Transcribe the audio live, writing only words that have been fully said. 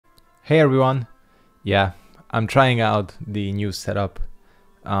Hey everyone! Yeah, I'm trying out the new setup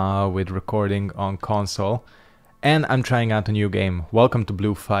with recording on console, and I'm trying out a new game. Welcome to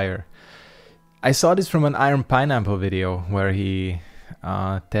Blue Fire. I saw this from an Iron Pineapple video where he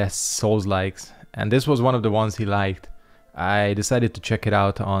tests Souls-likes, and this was one of the ones he liked. I decided to check it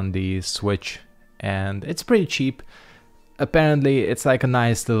out on the Switch, and it's pretty cheap. Apparently, it's like a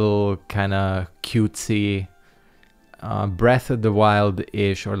nice little kind of cutesy Breath of the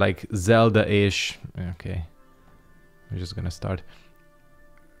Wild-ish or like Zelda-ish. Okay, we're just gonna start.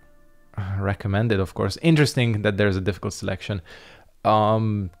 Recommended, of course. Interesting that there's a difficult selection.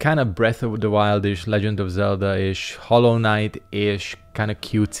 Kind of Breath of the Wild-ish, Legend of Zelda-ish, Hollow Knight-ish, kind of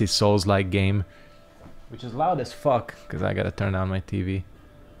cutesy Souls-like game. Which is loud as fuck, because I gotta turn down my TV.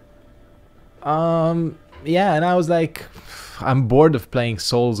 Yeah, and I was like, I'm bored of playing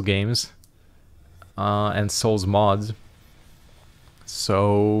Souls games. And Souls mods.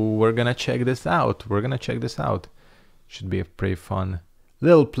 So we're gonna check this out. Should be a pretty fun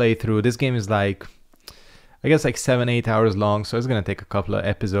little playthrough. This game is like, I guess like 7-8 hours long, so it's gonna take a couple of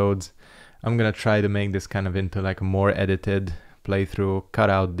episodes. I'm gonna try to make this kind of into like a more edited playthrough. Cut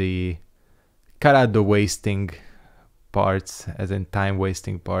out the wasting parts, as in time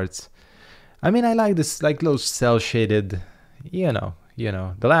wasting parts. I mean, I like this like little cell shaded, you know,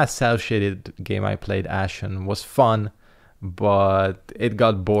 the last cel-shaded game I played, Ashen, was fun, but it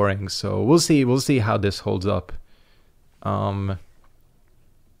got boring. So we'll see how this holds up.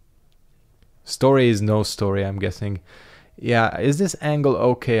 Story is no story, I'm guessing. Yeah, is this angle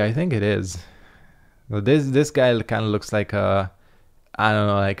okay? I think it is. Well, this guy kind of looks like a, I don't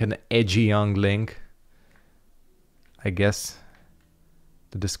know, like an edgy young Link, I guess,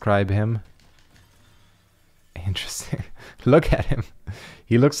 to describe him. Interesting. Look at him.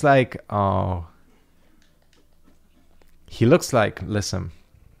 He looks like, oh. He looks like, listen.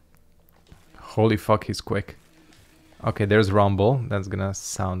 Holy fuck, he's quick. Okay, there's Rumble. That's gonna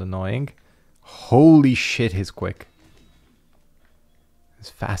sound annoying. Holy shit, he's quick. He's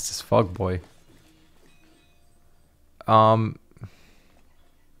fast as fuck, boy. I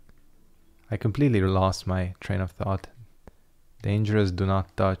completely lost my train of thought. Dangerous, do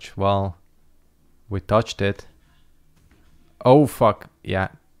not touch. Well, we touched it. Oh fuck, yeah,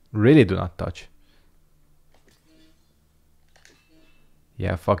 really do not touch.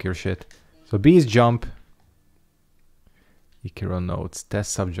 Yeah, fuck your shit. So B's jump. Ikiro notes,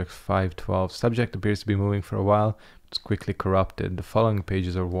 test subject 512. Subject appears to be moving for a while, but it's quickly corrupted. The following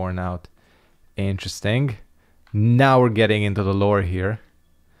pages are worn out. Interesting. Now we're getting into the lore here.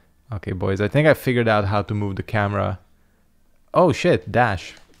 Okay, boys, I think I figured out how to move the camera. Oh shit,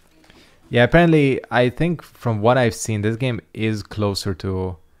 dash. Yeah, apparently, I think from what I've seen, this game is closer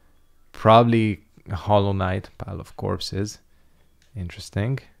to probably Hollow Knight, Pile of Corpses.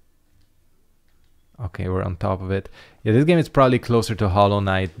 Interesting. Okay, we're on top of it. Yeah, this game is probably closer to Hollow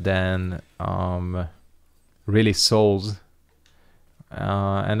Knight than really Souls.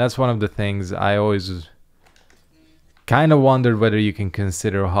 And that's one of the things I always kind of wondered whether you can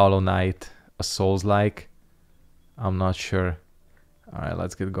consider Hollow Knight a Souls-like. I'm not sure. Alright,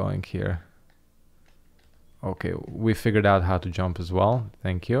 let's get going here. Okay, we figured out how to jump as well.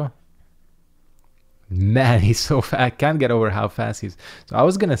 Thank you. Man, he's so fast. I can't get over how fast he is. So I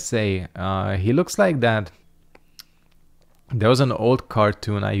was gonna say, he looks like that. There was an old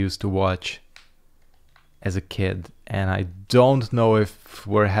cartoon I used to watch as a kid, and I don't know if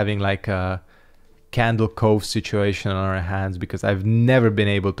we're having like a Candle Cove situation on our hands, because I've never been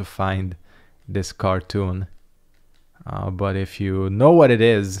able to find this cartoon. But if you know what it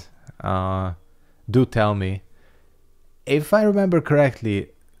is, do tell me. If I remember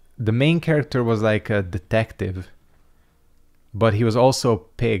correctly, the main character was like a detective, but he was also a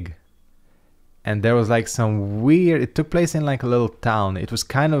pig. And there was like some weird, it took place in like a little town. It was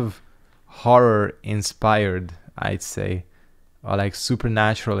kind of horror inspired, I'd say, or like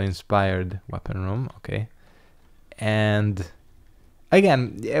supernatural inspired. Weapon room, okay. And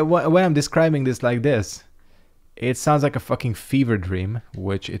again, when I'm describing this like this, it sounds like a fucking fever dream,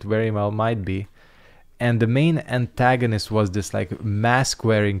 which it very well might be. And the main antagonist was this like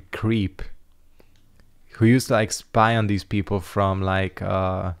mask-wearing creep who used to like spy on these people from like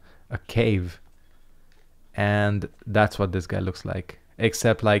a cave. And that's what this guy looks like,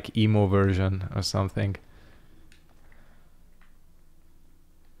 except like emo version or something.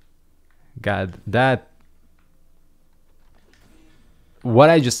 God, that...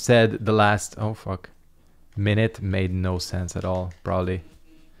 What I just said the last... Oh fuck. Minute made no sense at all, probably.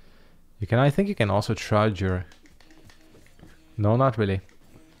 You can, I think you can also charge your... No, not really.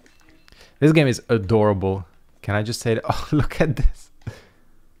 This game is adorable. Can I just say that? Oh, look at this.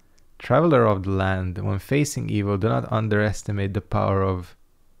 Traveler of the land, when facing evil, do not underestimate the power of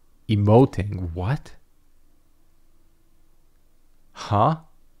emoting. What? Huh?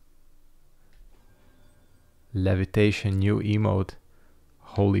 Levitation, new emote.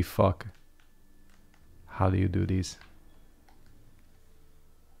 Holy fuck. How do you do these?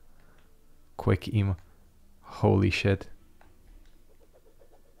 Quick emo. Holy shit.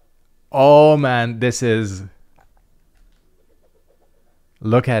 Oh man, this is...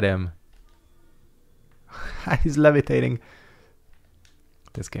 Look at him. He's levitating.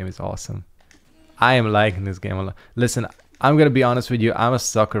 This game is awesome. I am liking this game a lot. Listen, I'm gonna be honest with you. I'm a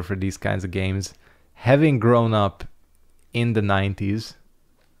sucker for these kinds of games. Having grown up in the 90s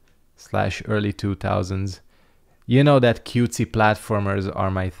 / early 2000s, you know that cutesy platformers are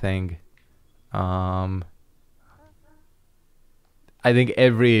my thing. I think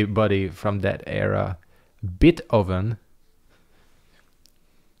everybody from that era. Beethoven.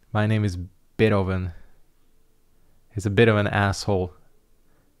 My name is Beethoven. He's a bit of an asshole.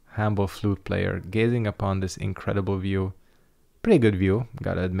 Humble flute player, gazing upon this incredible view. Pretty good view,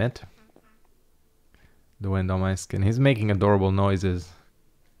 gotta admit. The wind on my skin. He's making adorable noises.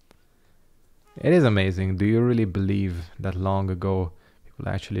 It is amazing. Do you really believe that long ago people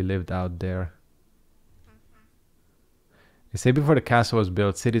actually lived out there? They say before the castle was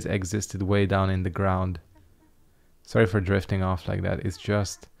built, cities existed way down in the ground. Sorry for drifting off like that. It's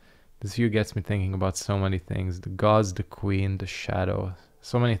just, this view gets me thinking about so many things. The gods, the queen, the shadow.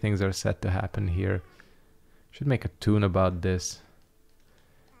 So many things are set to happen here. Should make a tune about this.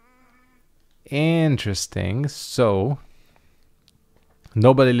 Interesting. So,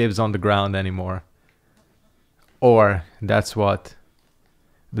 nobody lives on the ground anymore. Or that's what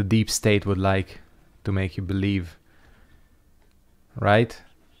the deep state would like to make you believe. Right?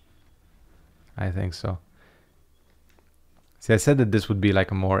 I think so. See, I said that this would be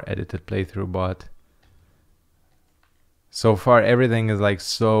like a more edited playthrough, but so far everything is like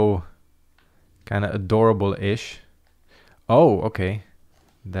so kind of adorable-ish. Oh, okay.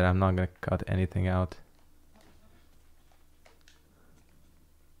 That I'm not gonna cut anything out.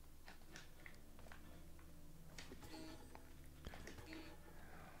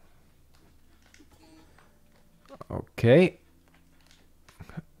 Okay.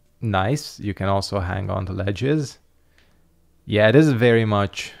 Nice. You can also hang on to ledges. Yeah, it is very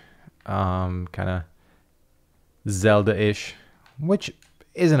much kind of Zelda-ish, which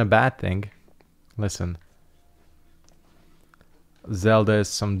isn't a bad thing. Listen. Zelda is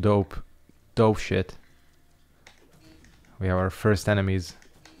some dope shit. We have our first enemies.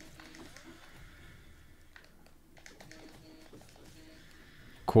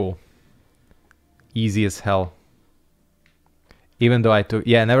 Cool. Easy as hell. Even though I took...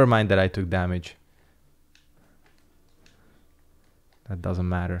 Yeah, never mind that I took damage. That doesn't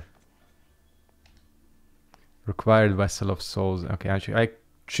matter. Required Vessel of Souls. Okay, actually, I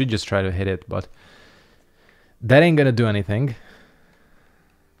should just try to hit it, but that ain't gonna do anything.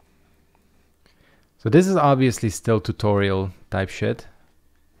 So this is obviously still tutorial type shit.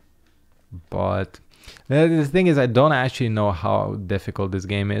 But the thing is, I don't actually know how difficult this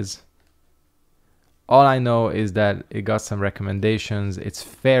game is. All I know is that it got some recommendations. It's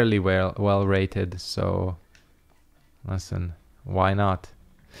fairly well rated, so listen, why not?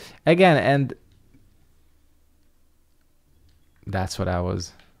 Again, and that's what I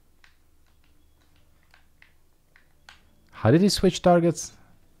was. How did he switch targets?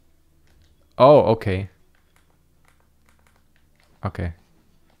 Oh, okay. Okay.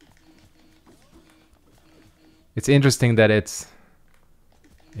 It's interesting that it's...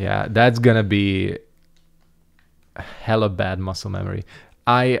 Yeah, that's gonna be hella bad muscle memory.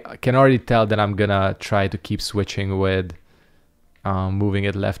 I can already tell that I'm gonna try to keep switching with moving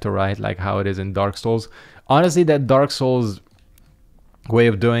it left to right, like how it is in Dark Souls. Honestly, that Dark Souls way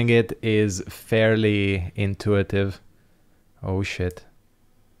of doing it is fairly intuitive. Oh shit.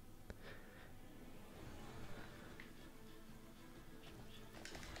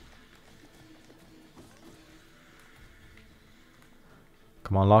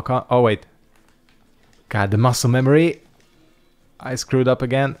 Come on, lock on. Oh wait. God, the muscle memory. I screwed up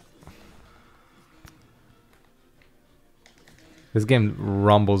again. This game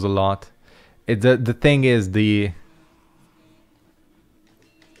rumbles a lot. The thing is the...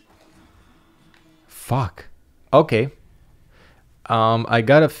 Fuck. Okay. I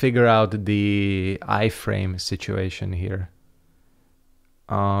gotta figure out the iframe situation here.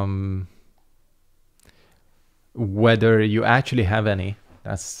 Whether you actually have any.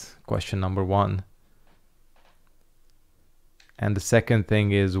 That's question number one. And the second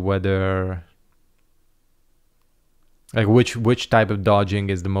thing is whether Like which type of dodging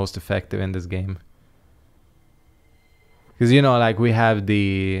is the most effective in this game? Because you know, like we have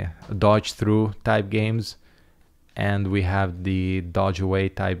the dodge through type games, and we have the dodge away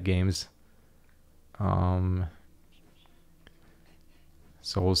type games.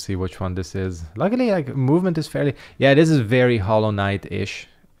 So we'll see which one this is. Luckily, like movement is fairly... Yeah, this is very Hollow Knight-ish.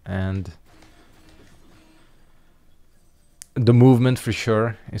 And the movement for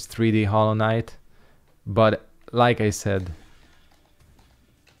sure is 3D Hollow Knight. But like I said...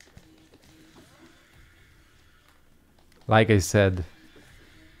 I guess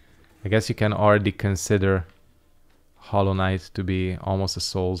you can already consider Hollow Knight to be almost a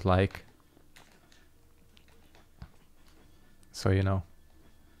Souls-like. So, you know.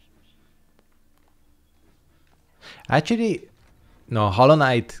 Actually, no, Hollow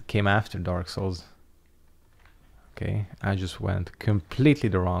Knight came after Dark Souls. Okay, I just went completely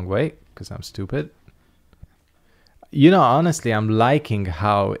the wrong way because I'm stupid. You know, honestly, I'm liking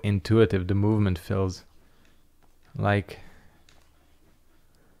how intuitive the movement feels. Like,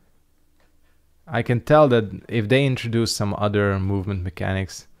 I can tell that if they introduce some other movement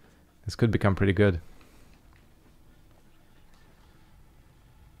mechanics, this could become pretty good.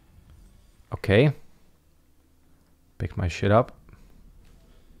 Okay. Pick my shit up.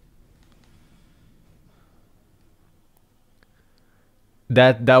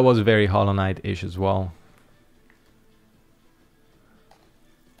 That was very Hollow Knight-ish as well.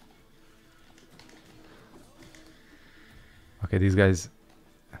 Okay, these guys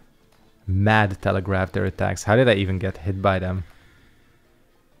mad telegraph their attacks. How did I even get hit by them?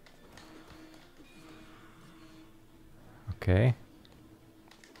 Okay.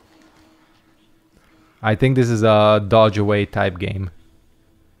 I think this is a dodge away type game.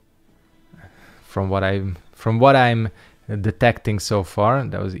 From what I'm detecting so far,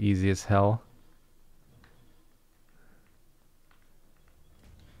 that was easy as hell.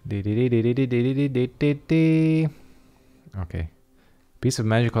 Okay. Piece of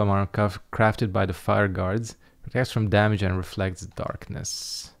magical armor crafted by the fire guards. Protects from damage and reflects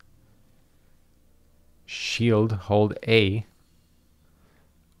darkness. Shield, hold A.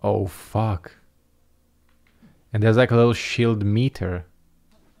 Oh, fuck. And there's like a little shield meter.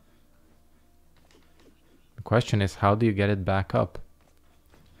 The question is, how do you get it back up?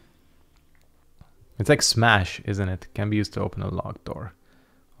 It's like smash, isn't it? Can be used to open a locked door.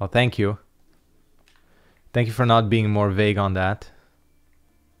 Well, thank you. Thank you for not being more vague on that.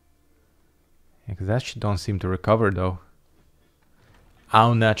 Yeah, because that shit don't seem to recover, though.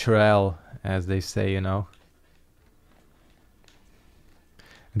 Au naturel, as they say, you know.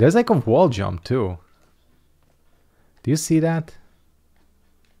 There's like a wall jump, too. Do you see that?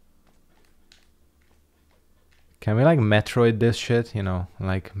 Can we like Metroid this shit? You know,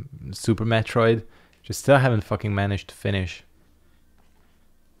 like Super Metroid? Just still haven't fucking managed to finish.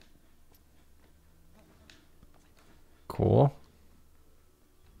 Cool.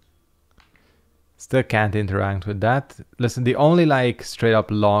 Still can't interact with that. Listen, the only like straight up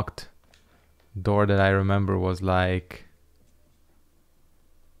locked door that I remember was like...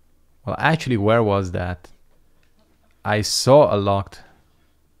 Well, actually, where was that? I saw a locked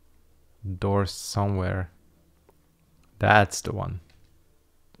door somewhere. That's the one.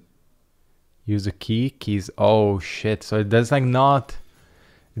 Use a key. Keys. Oh shit. So it does like not...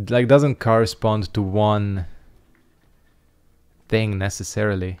 It like doesn't correspond to one thing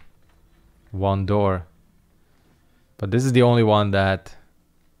necessarily. One door. But this is the only one that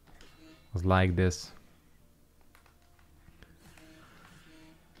was like this.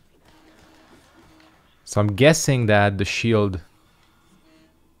 So I'm guessing that the shield...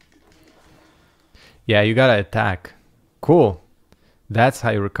 Yeah, you gotta attack. Cool. That's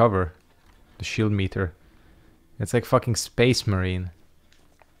how you recover. The shield meter. It's like fucking Space Marine.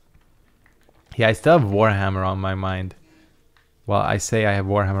 Yeah, I still have Warhammer on my mind. Well, I say I have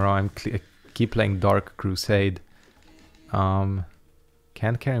Warhammer on. I keep playing Dark Crusade.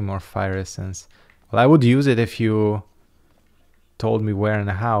 Can't carry more fire essence. Well, I would use it if you told me where and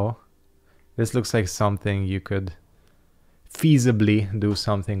how. This looks like something you could feasibly do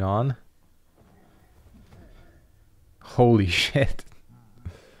something on. Holy shit.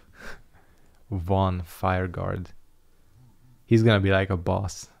 Von Fireguard. He's gonna be like a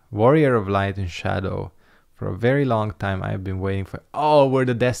boss. Warrior of light and shadow. For a very long time I have been waiting for... Oh, we're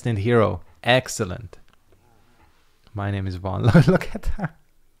the destined hero. Excellent. My name is Von. Look at that.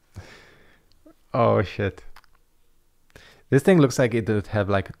 Oh shit. This thing looks like it would have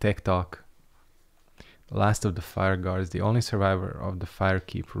like a TikTok. The last of the fire guards, the only survivor of the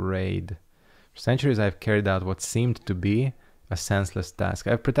Firekeep raid. For centuries I've carried out what seemed to be a senseless task.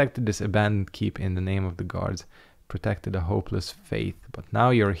 I've protected this abandoned keep in the name of the guards. protected a hopeless faith, but now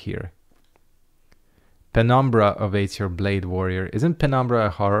you're here. Penumbra awaits your blade, warrior. Isn't Penumbra a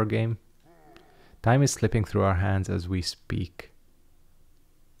horror game? Time is slipping through our hands as we speak.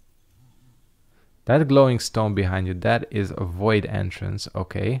 That glowing stone behind you, that is a void entrance.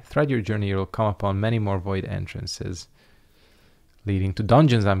 Okay. Throughout your journey, you'll come upon many more void entrances, leading to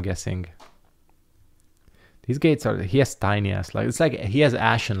dungeons, I'm guessing. These gates are... He has tiny ass legs. It's like he has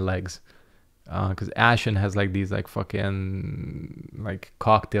Ashen legs. Because Ashen has like these like fucking like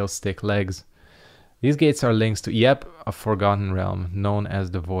cocktail stick legs. These gates are links to, yep, a forgotten realm known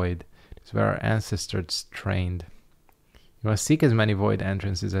as the Void. It's where our ancestors trained. You must seek as many void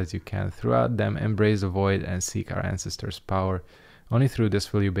entrances as you can. Throughout them, embrace the void and seek our ancestors' power. Only through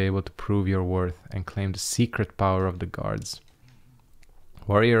this will you be able to prove your worth and claim the secret power of the guards.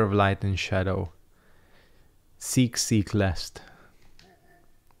 Warrior of light and shadow. Seek lest.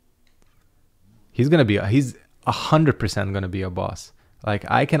 He's 100% gonna be a boss. Like,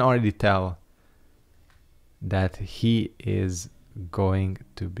 I can already tell that he is going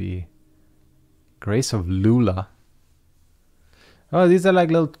to be Grace of Lula. Oh, these are like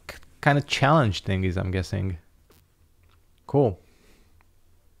little kind of challenge thingies, I'm guessing. Cool.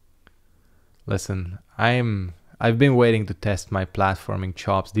 Listen, I've been waiting to test my platforming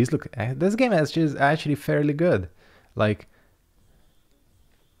chops. This game is actually fairly good. Like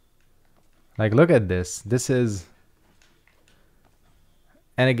look at this. This is,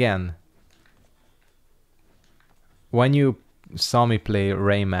 and again, when you saw me play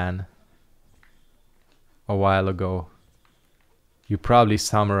Rayman a while ago, you probably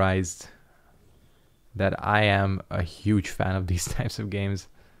summarized that I am a huge fan of these types of games.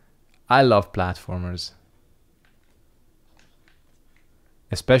 I love platformers.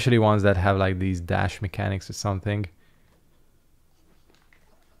 Especially ones that have like these dash mechanics or something.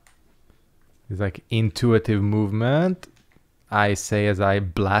 It's like intuitive movement, I say as I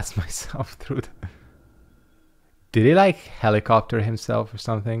blast myself through the... Did he like helicopter himself or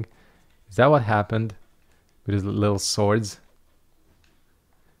something? Is that what happened with his little swords?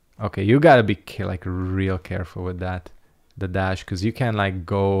 Okay, you gotta be like real careful with that, the dash, because you can like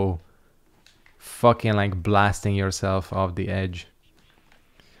go fucking like blasting yourself off the edge.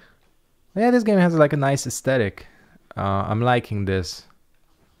 Yeah, this game has like a nice aesthetic. I'm liking this.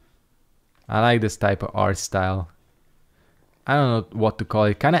 I like this type of art style. I don't know what to call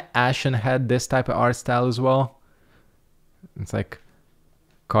it. Kind of Ashen had this type of art style as well. It's like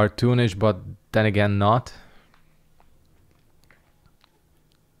cartoonish, but then again not.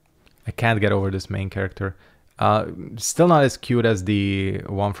 I can't get over this main character. Still not as cute as the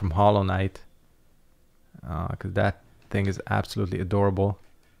one from Hollow Knight. Because that thing is absolutely adorable.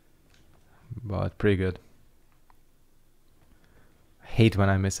 But pretty good. Hate when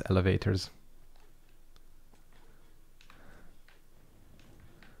I miss elevators.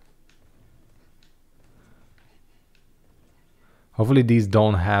 Hopefully these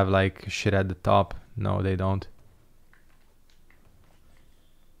don't have like shit at the top. No, they don't.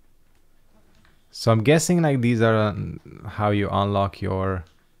 So I'm guessing like these are how you unlock your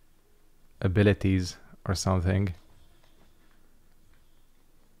abilities or something.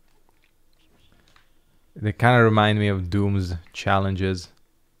 They kind of remind me of Doom's challenges.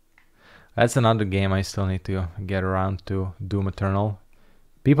 That's another game I still need to get around to, Doom Eternal.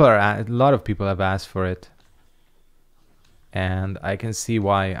 A lot of people have asked for it. And I can see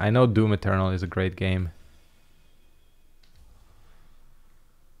why. I know Doom Eternal is a great game.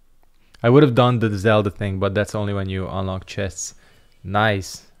 I would have done the Zelda thing, but that's only when you unlock chests.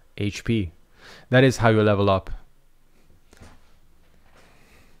 Nice. HP. That is how you level up.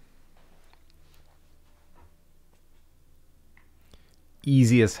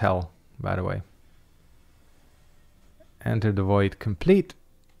 Easy as hell, by the way. Enter the void complete.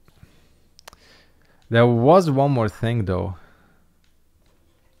 There was one more thing though.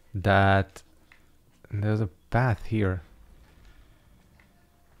 That there's a path here.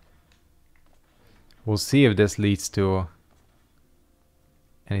 We'll see if this leads to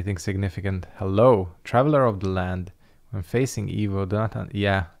anything significant. Hello, traveler of the land. When facing evil, do not...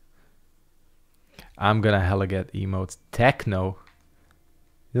 Yeah. I'm gonna hella get emotes. Techno.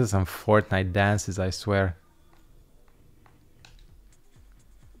 This is some Fortnite dances, I swear.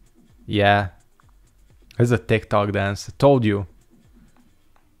 Yeah. This is a TikTok dance. I told you.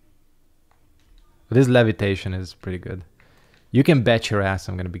 But this levitation is pretty good. You can bet your ass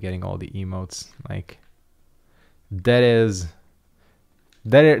I'm gonna be getting all the emotes. Like, that is...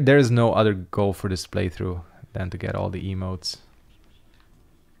 There is no other goal for this playthrough than to get all the emotes.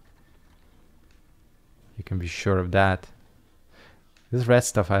 You can be sure of that. This red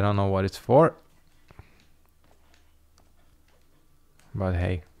stuff, I don't know what it's for. But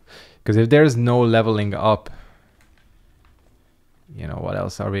hey, because if there's no leveling up, you know, what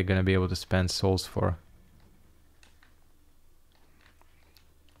else are we gonna be able to spend souls for?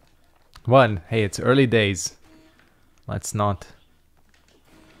 One, hey, it's early days. Let's not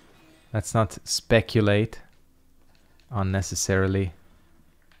speculate unnecessarily.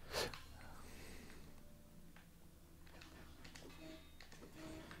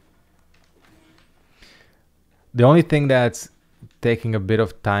 The only thing that's taking a bit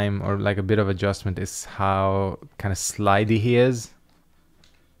of time or like a bit of adjustment is how kind of slidey he is.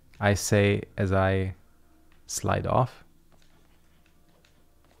 I say as I slide off.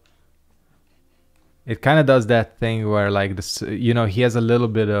 It kind of does that thing where like this, you know, he has a little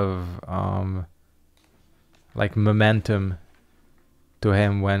bit of like momentum to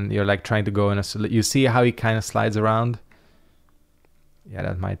him when you're like trying to go in a, you see how he kind of slides around? Yeah,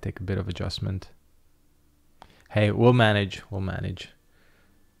 that might take a bit of adjustment. Hey, we'll manage.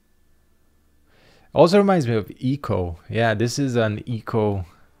 Also reminds me of Eco. Yeah, this is an Eco.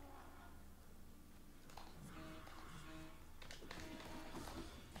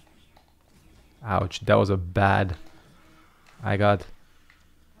 Ouch, that was a bad. I got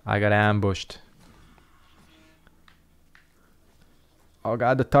ambushed. Oh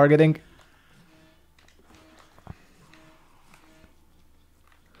god, the targeting.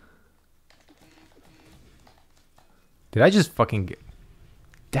 Did I just fucking get...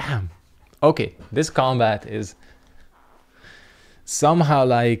 Damn. Okay, this combat is somehow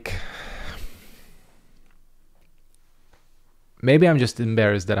like... Maybe I'm just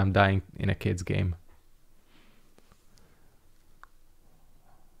embarrassed that I'm dying in a kid's game.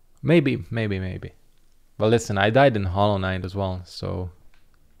 Maybe. Well, listen, I died in Hollow Knight as well, so...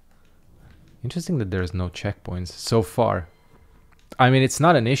 Interesting that there's no checkpoints so far. I mean, it's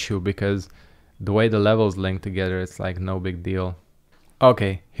not an issue because the way the levels link together, it's like no big deal.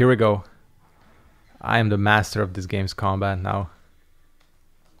 Okay, here we go. I am the master of this game's combat now.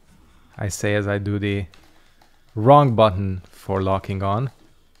 I say as I do the wrong button for locking on.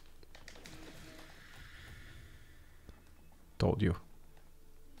 Told you.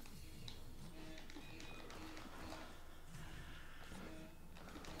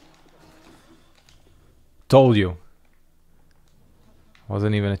 Told you.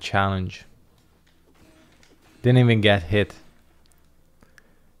 Wasn't even a challenge. Didn't even get hit.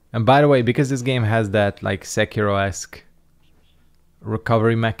 And by the way, because this game has that like Sekiro-esque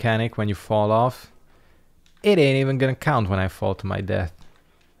recovery mechanic when you fall off, it ain't even gonna count when I fall to my death.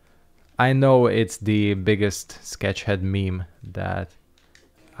 I know it's the biggest Sketchead meme that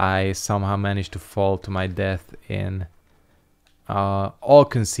I somehow managed to fall to my death in all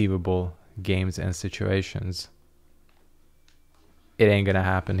conceivable games and situations. It ain't gonna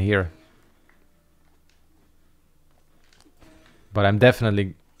happen here. But I'm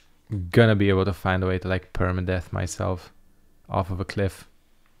definitely gonna be able to find a way to like permadeath myself off of a cliff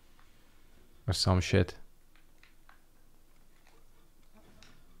or some shit.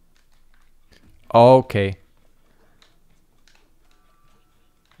 Okay.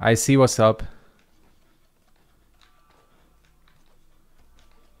 I see what's up.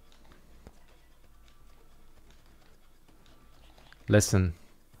 Listen.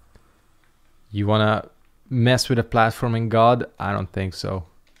 You wanna mess with a platforming god? I don't think so.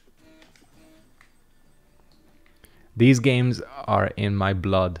 These games are in my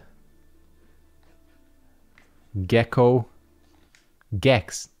blood. Gecko.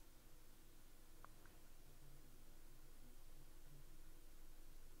 Gex.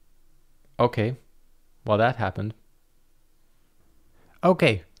 Okay. Well, that happened.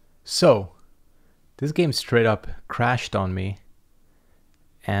 Okay. So, this game straight up crashed on me.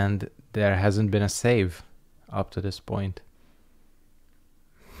 And there hasn't been a save up to this point.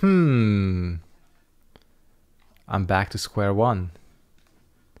 I'm back to square one.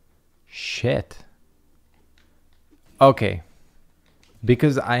 Shit. Okay.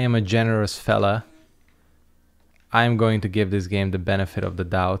 Because I am a generous fella, I'm going to give this game the benefit of the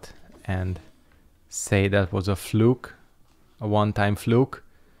doubt and say that was a fluke, a one-time fluke.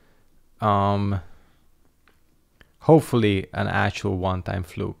 Hopefully an actual one-time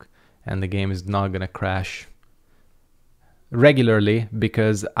fluke, and the game is not gonna crash regularly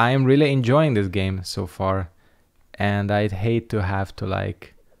because I am really enjoying this game so far, and I'd hate to have to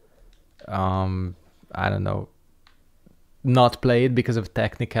like, I don't know, not play it because of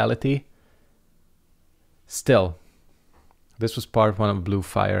technicality. Still, this was part one of Blue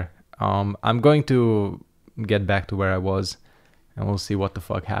Fire. I'm going to get back to where I was, and we'll see what the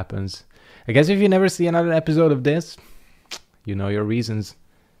fuck happens. I guess if you never see another episode of this, you know your reasons.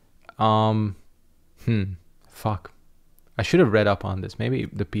 Fuck. I should have read up on this. Maybe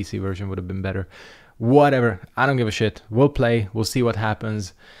the PC version would have been better. Whatever. I don't give a shit. We'll play. We'll see what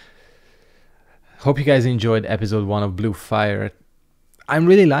happens. Hope you guys enjoyed episode 1 of Blue Fire. I'm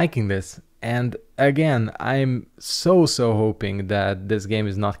really liking this. And again, I'm so hoping that this game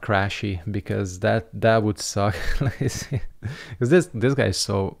is not crashy, because that would suck. Because this guy is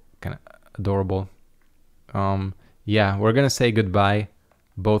so kind of adorable. Yeah, we're gonna say goodbye,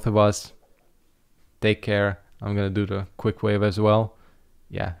 both of us. Take care. I'm gonna do the quick wave as well.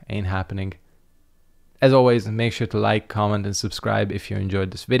 Yeah, ain't happening. As always, make sure to like, comment, and subscribe if you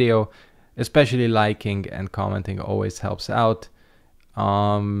enjoyed this video. Especially liking and commenting always helps out.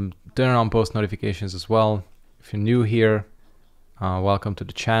 Turn on post notifications as well. If you're new here, welcome to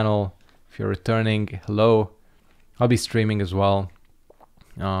the channel. If you're returning, hello. I'll be streaming as well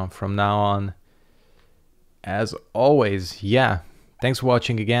from now on. As always, yeah. Thanks for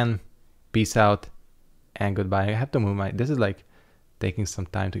watching again. Peace out and goodbye. I have to move my... This is like taking some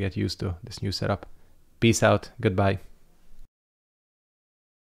time to get used to this new setup. Peace out. Goodbye.